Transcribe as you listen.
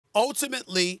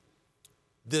Ultimately,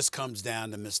 this comes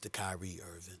down to Mr. Kyrie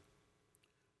Irving.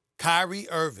 Kyrie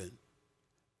Irving,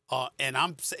 and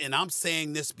I'm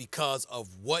saying this because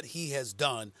of what he has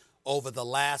done over the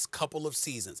last couple of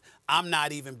seasons. I'm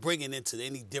not even bringing into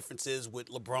any differences with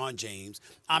LeBron James.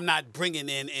 I'm not bringing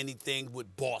in anything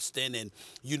with Boston and,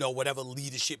 whatever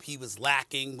leadership he was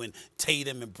lacking when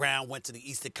Tatum and Brown went to the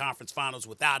Eastern Conference Finals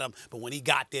without him. But when he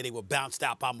got there, they were bounced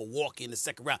out by Milwaukee in the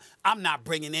second round. I'm not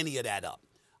bringing any of that up.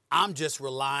 I'm just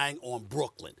relying on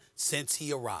Brooklyn since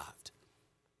he arrived.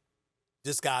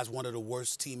 This guy's one of the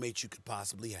worst teammates you could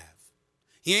possibly have.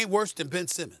 He ain't worse than Ben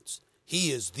Simmons.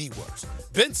 He is the worst.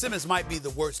 Ben Simmons might be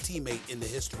the worst teammate in the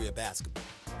history of basketball.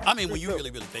 I mean, when you really,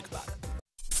 really think about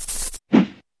it.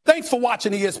 Thanks for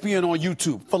watching ESPN on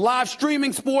YouTube. For live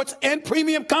streaming, sports, and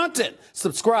premium content,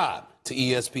 subscribe to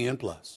ESPN+.